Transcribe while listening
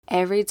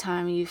every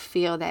time you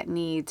feel that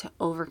need to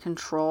over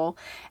control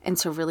and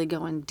to really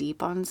go in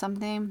deep on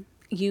something,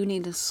 you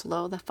need to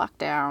slow the fuck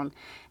down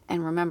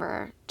and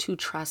remember to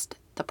trust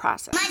the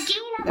process.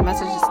 The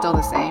message is still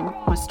the same.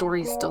 My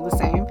story is still the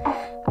same.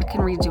 I can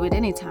redo it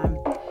anytime.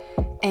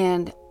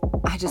 And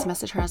I just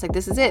messaged her. I was like,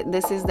 this is it.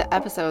 This is the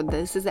episode.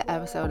 This is the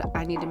episode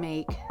I need to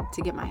make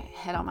to get my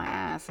head on my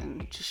ass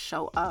and just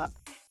show up.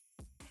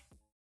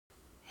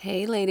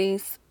 Hey,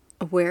 ladies.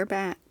 We're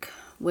back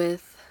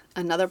with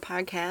another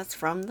podcast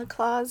from the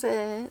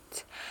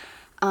closet.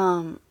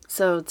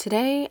 So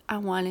today I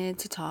wanted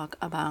to talk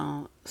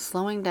about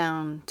slowing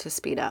down to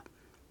speed up.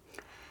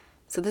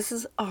 So this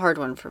is a hard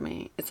one for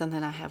me. It's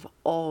something I have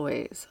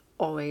always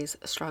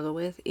struggled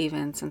with,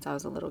 even since I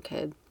was a little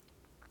kid.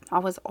 I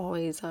was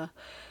always a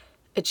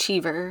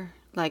achiever.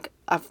 Like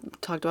I've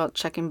talked about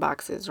checking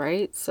boxes,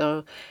 right?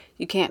 So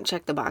you can't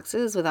check the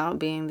boxes without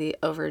being the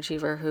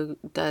overachiever who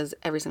does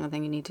every single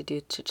thing you need to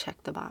do to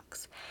check the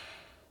box.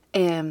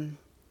 And,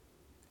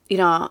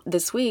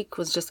 this week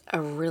was just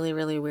a really,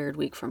 really weird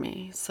week for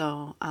me.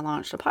 So I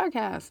launched a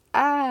podcast.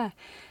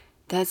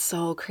 That's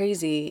so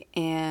crazy.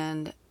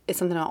 And it's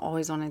something I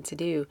always wanted to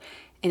do.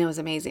 And it was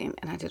amazing.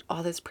 And I did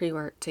all this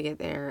pre-work to get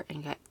there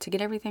and to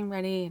get everything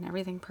ready and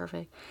everything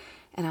perfect.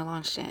 And I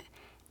launched it.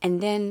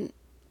 And then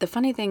the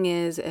funny thing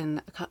is,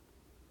 and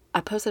I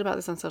posted about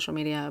this on social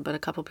media, but a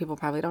couple people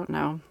probably don't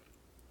know,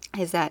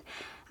 is that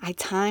I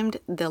timed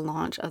the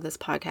launch of this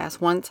podcast.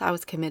 Once I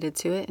was committed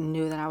to it and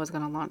knew that I was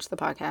going to launch the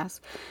podcast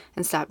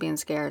and stop being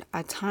scared,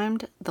 I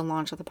timed the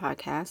launch of the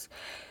podcast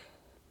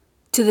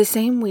to the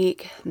same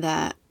week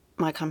that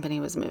my company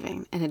was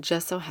moving. And it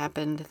just so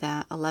happened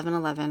that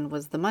 11/11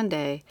 was the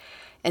Monday,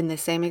 and the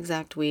same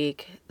exact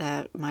week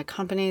that my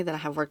company that I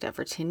have worked at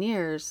for 10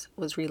 years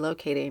was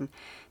relocating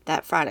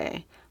that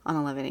Friday on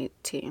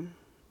 11/18.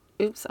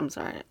 Oops, I'm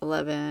sorry.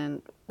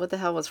 11, what the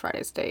hell was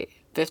Friday's date?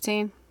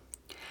 15?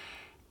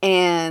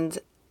 And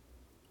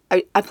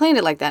I planned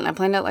it like that, and I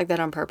planned it like that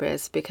on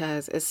purpose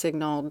because it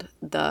signaled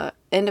the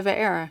end of an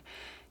era.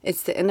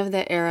 It's the end of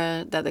the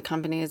era that the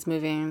company is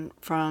moving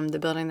from the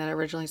building that I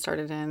originally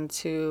started in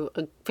to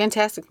a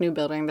fantastic new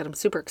building that I'm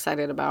super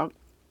excited about.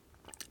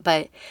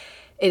 But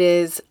it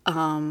is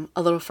a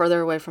little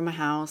further away from my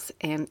house,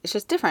 and it's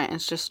just different.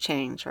 It's just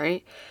change,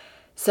 right?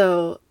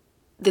 So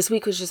this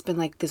week has just been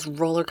like this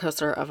roller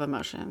coaster of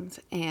emotions,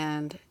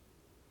 and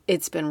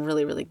it's been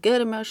really, really good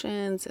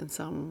emotions and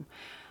some,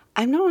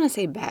 I don't want to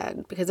say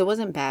bad because it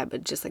wasn't bad,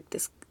 but just like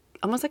this,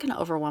 almost like an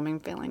overwhelming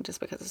feeling just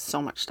because there's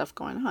so much stuff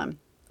going on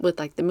with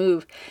like the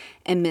move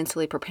and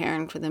mentally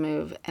preparing for the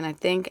move. And I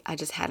think I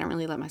just hadn't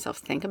really let myself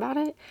think about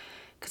it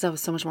because I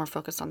was so much more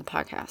focused on the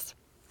podcast.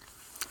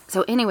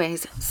 So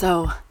anyways,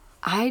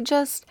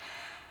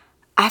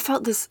 I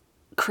felt this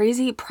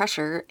crazy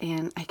pressure,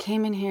 and I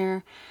came in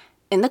here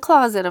in the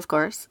closet, of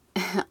course,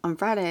 on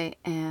Friday,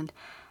 and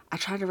I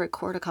tried to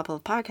record a couple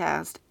of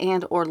podcasts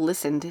or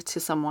listened to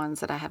some ones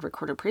that I had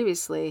recorded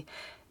previously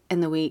in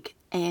the week,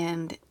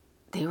 and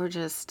they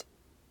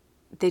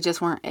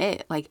just weren't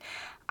it. Like,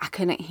 I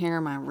couldn't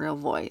hear my real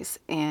voice,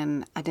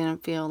 and I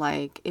didn't feel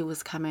like it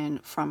was coming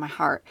from my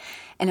heart,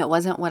 and it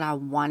wasn't what I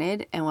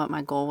wanted and what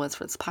my goal was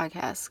for this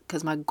podcast,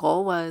 because my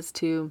goal was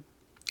to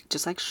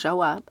just like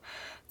show up,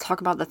 talk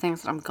about the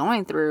things that I'm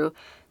going through,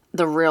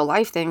 the real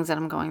life things that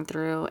I'm going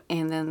through,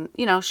 and then,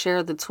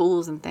 share the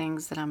tools and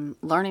things that I'm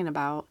learning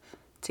about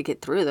to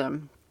get through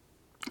them.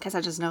 Because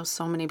I just know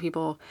so many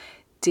people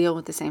deal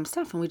with the same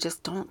stuff, and we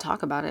just don't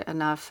talk about it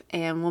enough.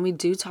 And when we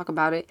do talk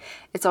about it,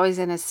 it's always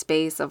in a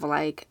space of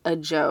like a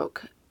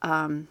joke,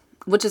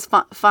 which is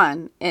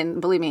fun. And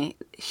believe me,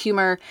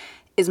 humor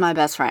is my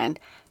best friend.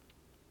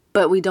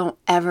 But we don't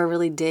ever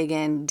really dig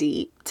in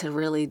deep to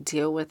really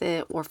deal with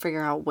it or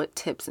figure out what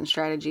tips and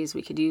strategies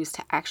we could use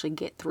to actually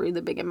get through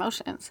the big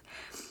emotions.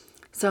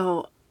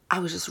 So I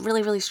was just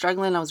really, really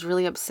struggling. I was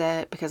really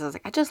upset because I was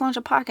like, I just launched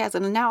a podcast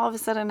and now all of a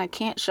sudden I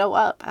can't show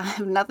up. I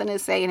have nothing to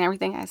say and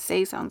everything I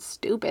say sounds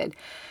stupid.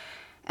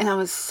 And I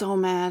was so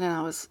mad and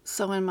I was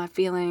so in my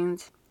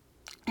feelings.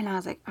 And I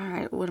was like, all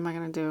right, what am I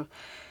going to do?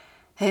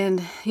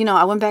 And,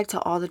 I went back to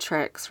all the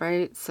tricks,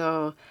 right?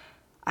 So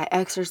I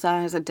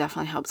exercise. It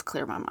definitely helps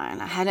clear my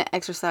mind. I hadn't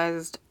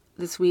exercised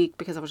this week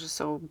because I was just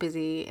so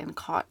busy and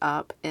caught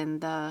up in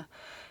the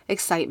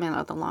excitement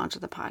of the launch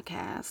of the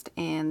podcast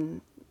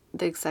and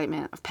the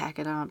excitement of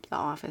packing up the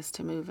office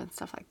to move and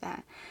stuff like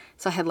that.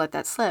 So I had let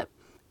that slip.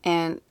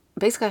 And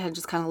basically I had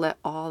just kind of let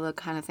all the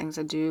kind of things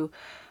I do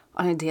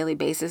on a daily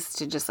basis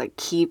to just like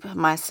keep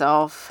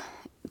myself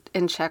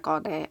in check all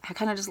day. I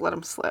kind of just let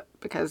them slip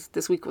because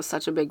this week was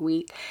such a big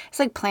week. It's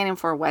like planning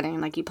for a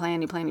wedding. Like you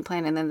plan,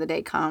 and then the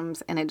day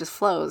comes and it just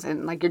flows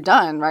and like you're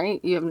done,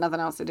 right? You have nothing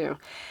else to do.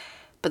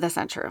 But that's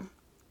not true.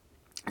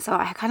 So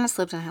I kind of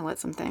slipped and I let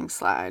some things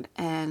slide,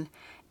 and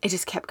it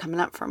just kept coming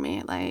up for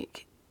me.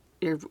 Like,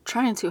 you're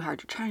trying too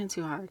hard.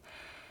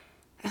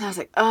 And I was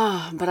like,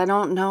 oh, but I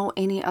don't know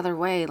any other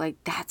way. Like,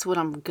 that's what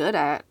I'm good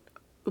at.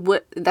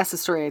 That's the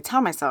story I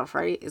tell myself,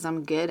 right? Is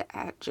I'm good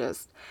at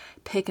just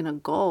picking a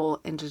goal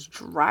and just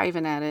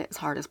driving at it as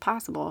hard as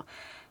possible.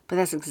 But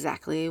that's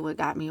exactly what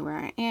got me where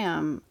I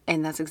am.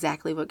 And that's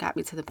exactly what got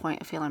me to the point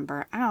of feeling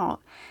burnt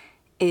out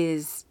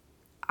is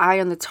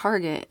eye on the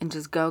target and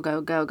just go,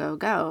 go, go, go,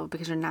 go,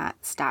 because you're not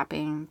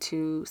stopping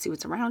to see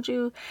what's around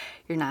you.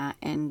 You're not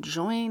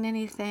enjoying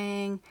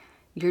anything.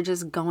 You're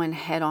just going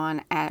head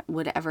on at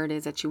whatever it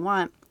is that you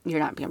want. You're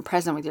not being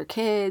present with your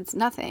kids,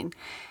 nothing.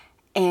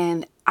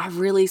 And I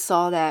really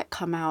saw that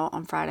come out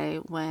on Friday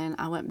when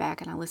I went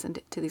back and I listened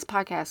to these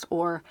podcasts,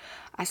 or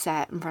I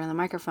sat in front of the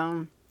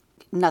microphone.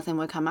 Nothing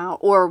would come out,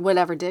 or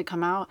whatever did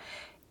come out,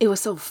 it was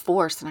so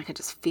forced and I could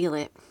just feel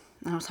it.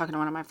 And I was talking to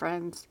one of my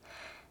friends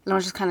and I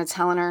was just kind of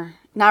telling her,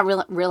 not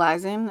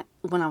realizing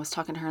when I was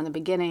talking to her in the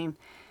beginning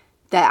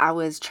that I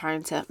was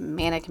trying to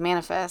manic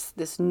manifest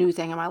this new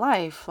thing in my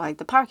life, like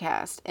the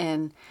podcast.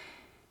 And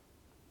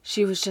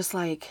she was just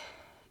like,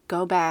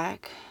 go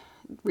back,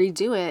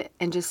 redo it,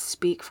 and just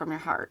speak from your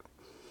heart.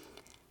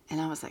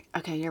 And I was like,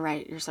 okay, you're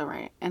right. You're so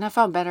right. And I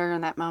felt better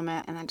in that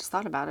moment. And I just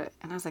thought about it.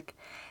 And I was like,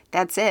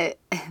 that's it.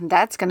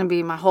 That's going to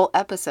be my whole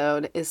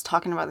episode, is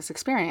talking about this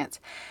experience,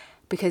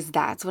 because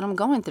that's what I'm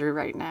going through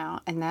right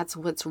now. And that's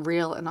what's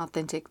real and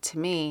authentic to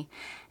me.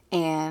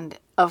 And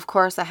of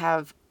course, I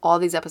have all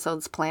these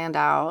episodes planned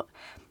out.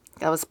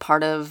 That was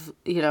part of,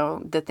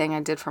 the thing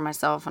I did for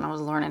myself when I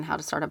was learning how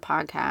to start a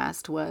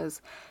podcast,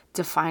 was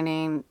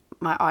defining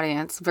my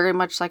audience, very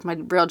much like my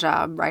real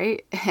job,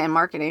 right? And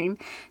marketing,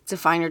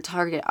 define your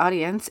target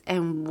audience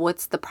and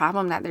what's the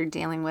problem that they're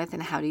dealing with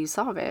and how do you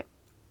solve it.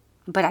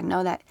 But I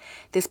know that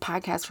this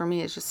podcast for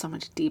me is just so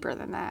much deeper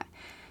than that.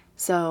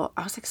 So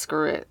I was like,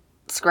 screw it.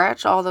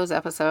 Scratch all those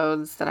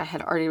episodes that I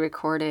had already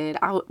recorded.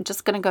 I'm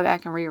just going to go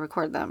back and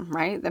re-record them,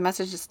 right? The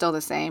message is still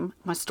the same.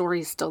 My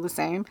story is still the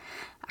same.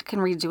 I can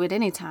redo it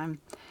anytime.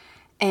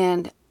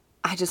 And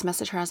I just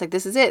messaged her. I was like,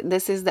 this is it.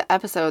 This is the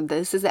episode.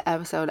 This is the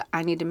episode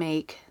I need to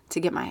make to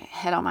get my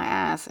head on my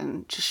ass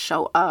and just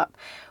show up,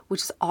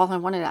 which is all I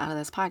wanted out of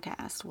this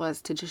podcast,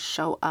 was to just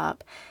show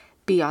up,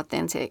 be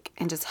authentic,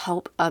 and just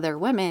help other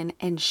women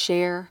and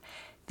share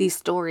these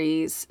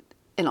stories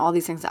and all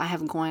these things that I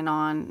have going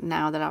on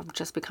now that I've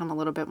just become a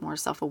little bit more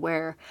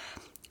self-aware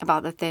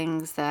about the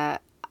things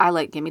that I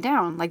let get me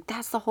down. Like,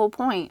 that's the whole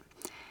point.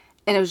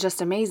 And it was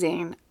just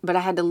amazing. But I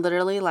had to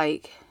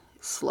literally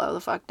slow the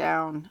fuck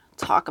down,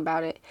 talk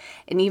about it.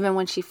 And even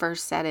when she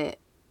first said it,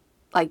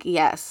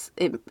 yes,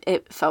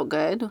 it felt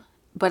good,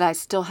 but I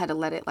still had to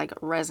let it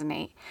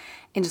resonate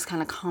and just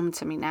kind of come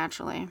to me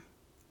naturally.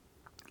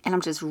 And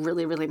I'm just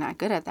really, really not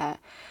good at that.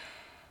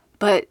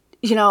 But,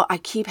 I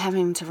keep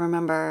having to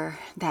remember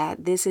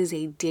that this is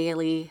a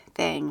daily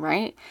thing,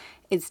 right?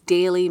 It's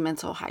daily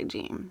mental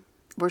hygiene.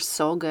 We're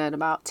so good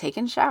about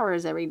taking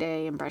showers every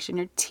day and brushing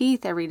your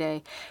teeth every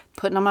day,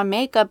 putting on my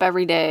makeup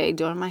every day,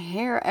 doing my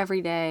hair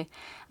every day.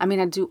 I mean,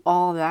 I do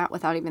all that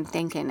without even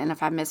thinking. And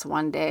if I miss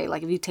one day,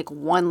 if you take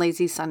one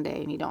lazy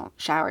Sunday and you don't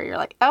shower, you're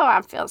like, oh,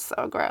 I feel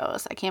so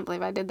gross. I can't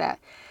believe I did that.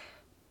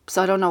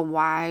 So I don't know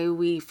why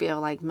we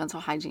feel like mental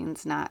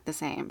hygiene's not the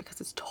same,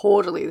 because it's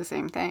totally the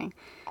same thing.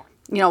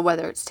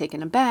 Whether it's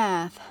taking a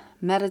bath,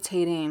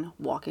 meditating,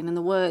 walking in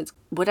the woods,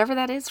 whatever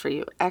that is for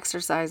you,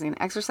 exercising.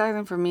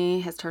 Exercising for me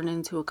has turned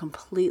into a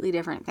completely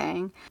different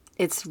thing.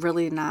 It's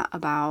really not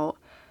about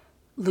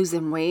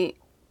losing weight.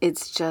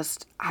 It's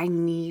just, I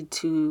need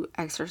to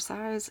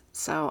exercise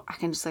so I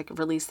can just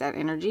release that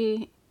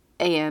energy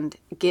and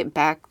get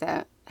back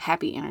that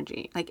happy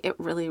energy. It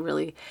really,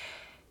 really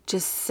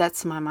just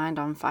sets my mind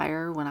on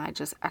fire when I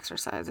just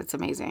exercise. It's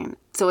amazing.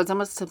 So it's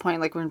almost to the point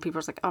when people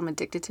are like, oh, I'm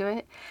addicted to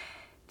it.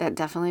 That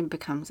definitely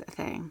becomes a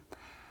thing.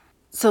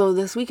 So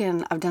this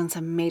weekend, I've done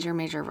some major,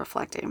 major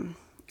reflecting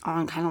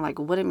on kind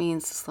of what it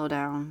means to slow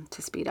down,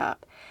 to speed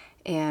up.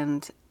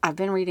 And I've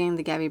been reading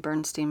the Gabby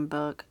Bernstein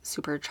book,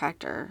 Super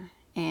Attractor.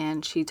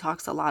 And she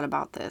talks a lot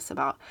about this,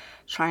 about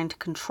trying to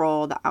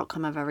control the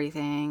outcome of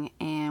everything,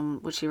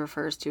 and what she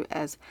refers to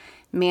as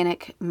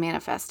manic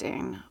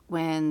manifesting,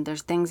 when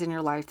there's things in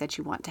your life that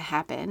you want to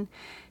happen.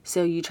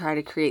 So you try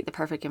to create the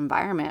perfect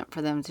environment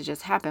for them to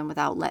just happen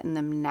without letting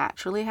them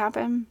naturally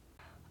happen.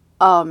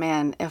 Oh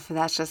man, if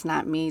that's just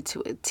not me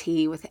to a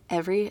T with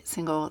every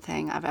single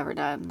thing I've ever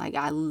done.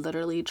 I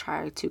literally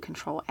try to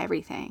control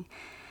everything.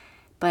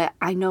 But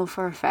I know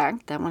for a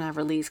fact that when I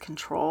release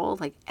control,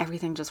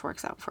 everything just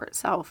works out for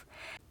itself.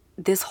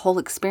 This whole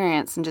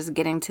experience and just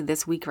getting to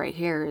this week right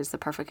here is the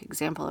perfect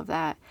example of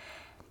that.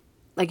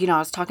 I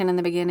was talking in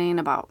the beginning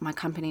about my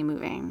company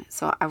moving.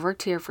 So I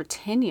worked here for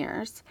 10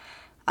 years.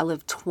 I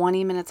live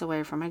 20 minutes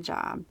away from my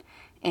job.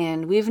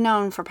 And we've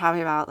known for probably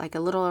about a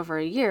little over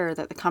a year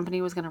that the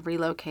company was going to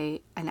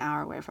relocate an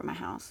hour away from my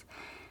house.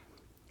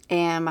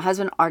 And my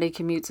husband already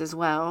commutes as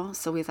well.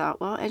 So we thought,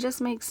 well, it just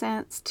makes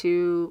sense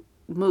to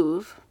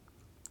move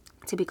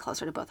to be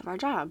closer to both of our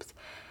jobs.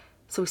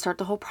 So we start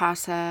the whole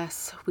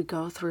process. We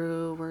go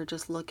through, we're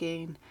just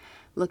looking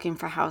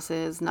for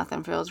houses.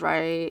 Nothing feels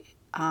right.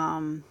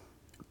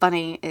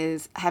 Funny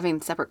is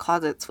having separate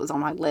closets was on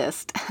my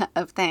list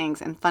of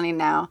things. And funny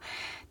now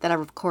that I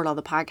record all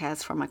the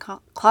podcasts from my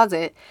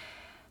closet.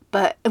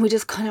 And we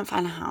just couldn't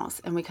find a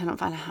house. And we couldn't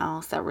find a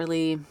house that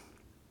really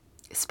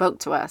spoke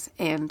to us.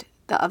 And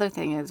the other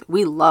thing is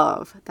we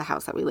love the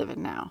house that we live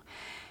in now.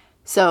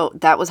 So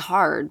that was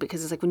hard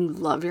because it's like when you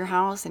love your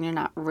house and you're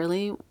not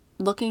really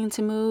looking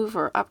to move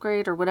or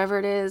upgrade or whatever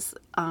it is,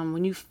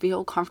 when you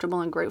feel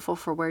comfortable and grateful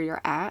for where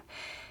you're at,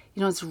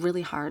 it's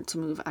really hard to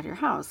move out of your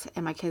house.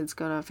 And my kids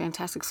go to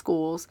fantastic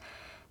schools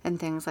and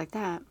things like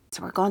that.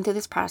 So we're going through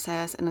this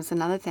process, and it's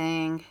another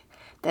thing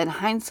that in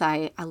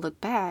hindsight, I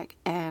look back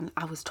and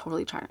I was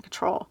totally trying to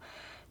control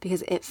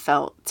because it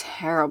felt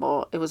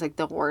terrible. It was like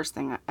the worst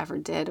thing I ever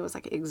did. It was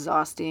like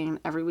exhausting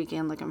every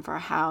weekend looking for a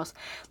house.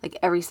 Like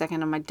every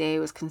second of my day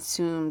was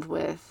consumed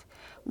with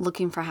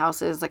looking for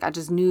houses. Like I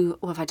just knew,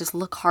 if I just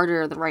look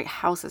harder, the right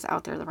house is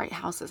out there, the right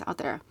house is out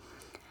there.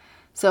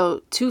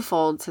 So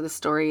twofold to the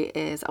story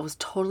is I was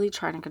totally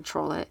trying to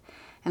control it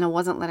and I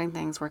wasn't letting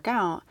things work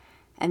out.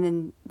 And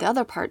then the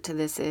other part to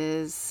this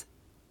is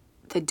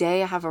the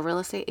day I have a real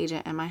estate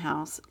agent in my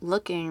house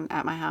looking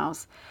at my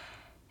house,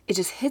 it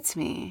just hits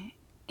me.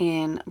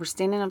 And we're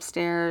standing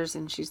upstairs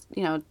and she's,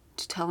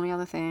 telling me all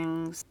the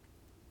things.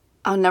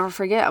 I'll never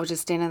forget. I was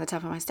just standing at the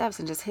top of my steps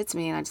and it just hits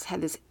me. And I just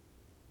had this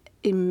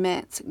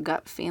immense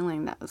gut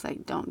feeling that was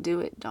like, don't do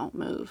it, don't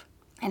move.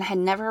 And I had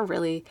never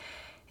really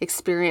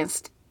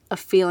experienced a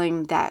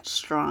feeling that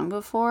strong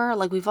before.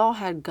 Like we've all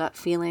had gut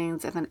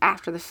feelings. And then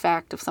after the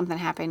fact, if something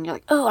happened, you're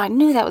like, oh, I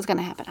knew that was going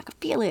to happen. I could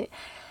feel it.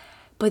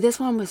 But this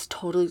one was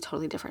totally,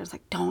 totally different. It was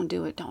like, don't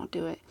do it, don't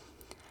do it.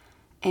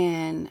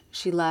 And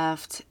she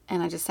left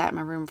and I just sat in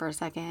my room for a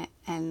second.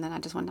 And then I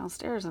just went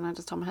downstairs and I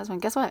just told my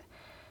husband, guess what?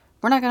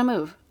 We're not going to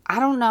move. I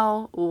don't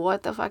know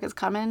what the fuck is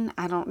coming.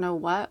 I don't know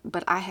what,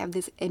 but I have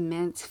this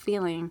immense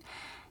feeling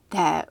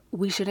that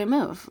we shouldn't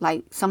move.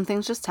 Like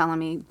something's just telling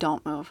me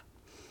don't move.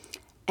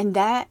 And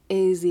that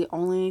is the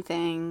only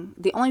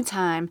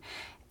time,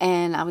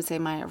 and I would say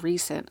my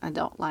recent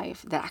adult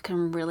life, that I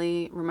can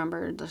really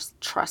remember just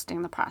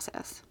trusting the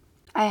process.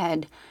 I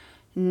had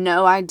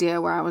no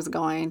idea where I was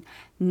going.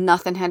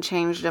 Nothing had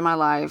changed in my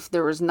life.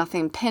 There was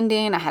nothing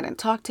pending. I hadn't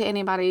talked to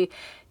anybody.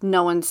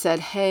 No one said,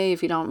 hey,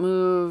 if you don't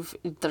move,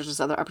 there's this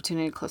other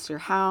opportunity close to your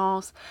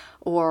house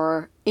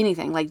or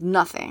anything, like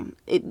nothing.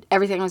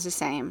 Everything was the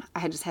same. I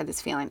had just had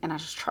this feeling and I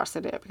just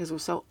trusted it because it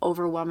was so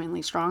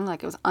overwhelmingly strong.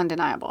 Like it was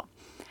undeniable.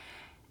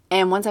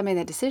 And once I made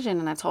that decision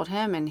and I told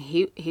him and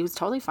he was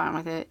totally fine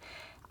with it,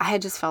 I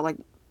had just felt like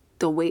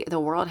the weight of the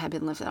world had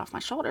been lifted off my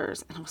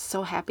shoulders. And I was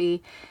so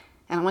happy.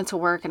 And I went to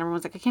work and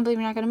everyone's like, I can't believe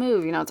you're not going to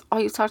move. It's all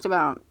you've talked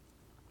about.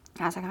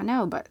 I was like, I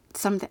know, but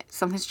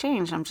something's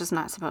changed. I'm just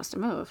not supposed to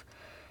move.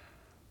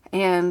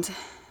 And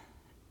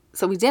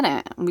so we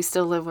didn't. We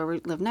still live where we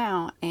live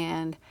now.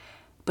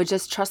 But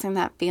just trusting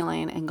that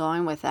feeling and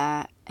going with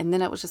that. And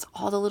then it was just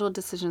all the little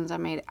decisions I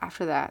made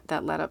after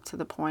that led up to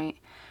the point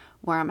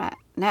where I'm at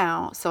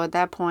now. So at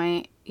that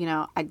point,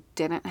 I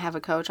didn't have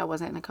a coach. I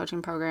wasn't in a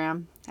coaching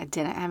program. I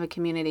didn't have a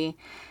community.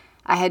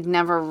 I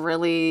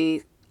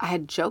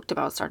had joked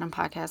about starting a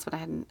podcast, but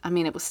I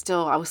was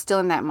still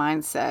in that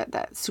mindset,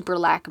 that super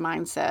lack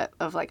mindset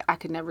of like, I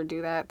could never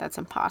do that. That's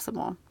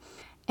impossible.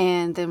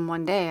 And then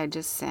one day I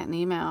just sent an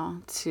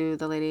email to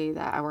the lady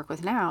that I work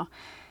with now.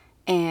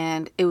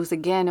 And it was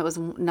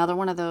another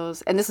one of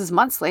those, and this is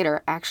months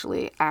later,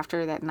 actually,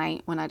 after that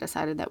night when I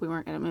decided that we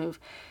weren't going to move.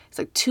 It's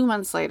like 2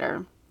 months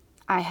later,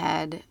 I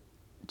had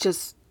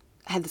just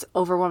had this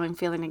overwhelming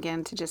feeling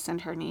again to just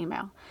send her an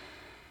email.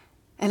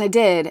 And I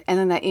did. And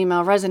then that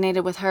email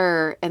resonated with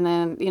her. And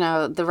then,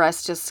 the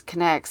rest just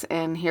connects.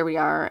 And here we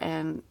are.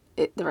 And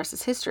the rest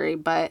is history.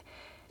 But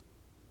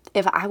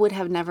if I would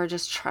have never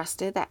just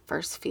trusted that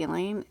first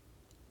feeling,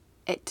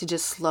 to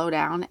just slow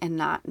down and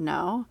not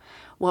know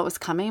what was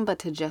coming, but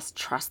to just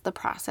trust the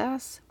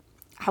process,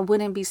 I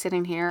wouldn't be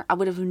sitting here. I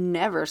would have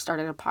never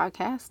started a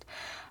podcast.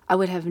 I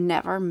would have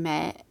never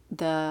met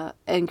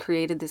and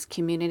created this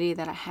community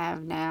that I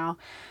have now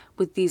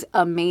with these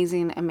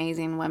amazing,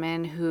 amazing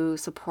women who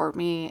support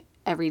me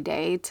every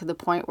day to the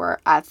point where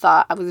I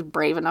thought I was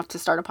brave enough to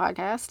start a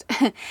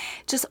podcast.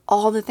 Just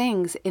all the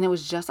things. And it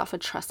was just off of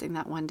trusting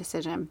that one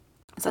decision.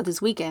 So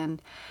this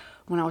weekend,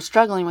 when I was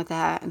struggling with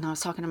that and I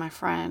was talking to my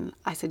friend,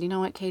 I said, you know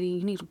what, Katie,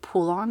 you need to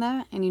pull on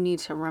that and you need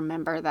to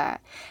remember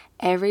that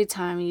every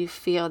time you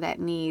feel that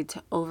need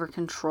to over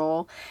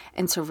control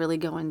and to really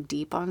go in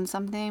deep on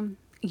something,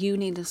 you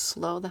need to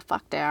slow the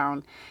fuck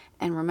down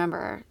and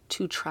remember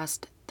to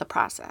trust the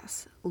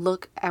process.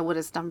 Look at what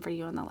it's done for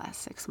you in the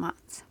last 6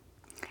 months.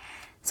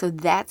 So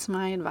that's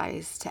my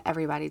advice to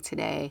everybody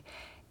today,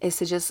 is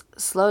to just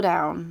slow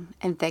down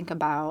and think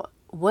about,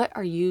 what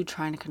are you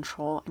trying to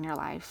control in your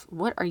life?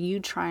 What are you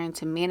trying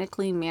to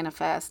manically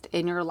manifest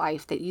in your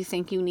life that you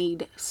think you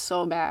need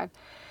so bad?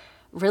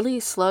 Really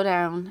slow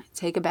down,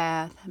 take a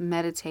bath,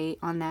 meditate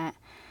on that,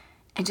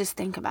 and just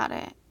think about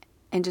it.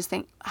 And just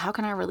think, how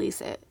can I release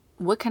it?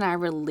 What can I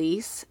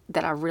release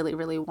that I really,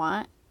 really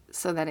want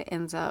so that it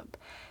ends up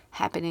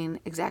happening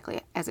exactly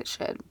as it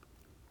should?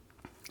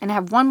 And I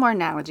have one more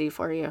analogy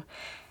for you.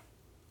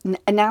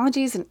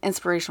 Analogies and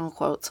inspirational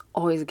quotes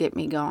always get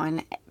me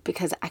going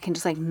because I can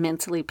just like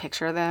mentally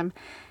picture them.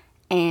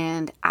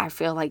 And I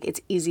feel like it's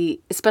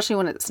easy, especially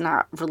when it's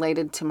not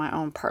related to my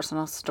own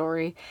personal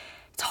story,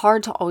 it's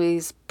hard to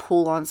always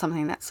pull on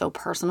something that's so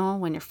personal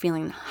when you're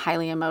feeling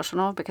highly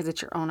emotional because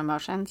it's your own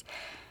emotions.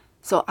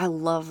 So I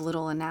love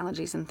little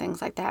analogies and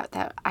things like that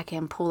that I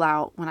can pull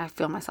out when I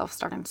feel myself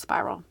starting to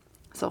spiral.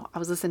 So I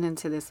was listening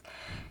to this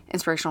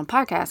inspirational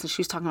podcast and she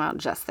was talking about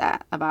just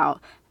that,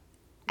 about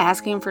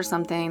asking for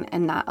something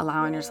and not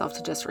allowing yourself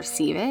to just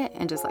receive it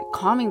and just like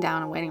calming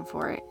down and waiting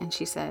for it. And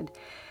she said,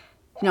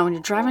 when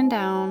you're driving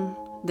down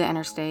the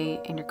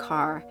interstate in your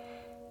car,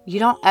 you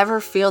don't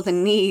ever feel the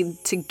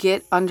need to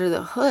get under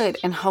the hood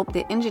and hope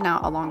the engine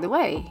out along the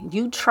way.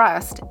 You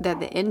trust that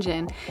the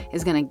engine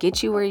is going to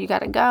get you where you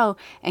got to go,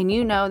 and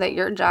you know that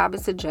your job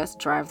is to just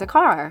drive the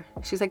car.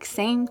 She's like,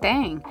 same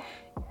thing.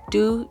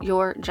 Do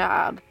your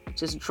job.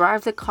 Just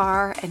drive the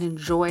car and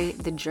enjoy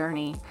the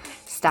journey.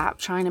 Stop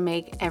trying to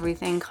make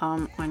everything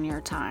come on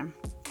your time.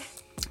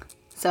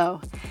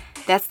 So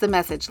that's the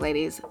message,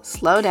 ladies.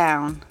 Slow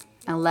down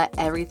and let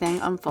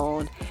everything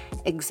unfold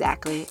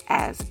exactly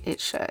as it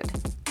should.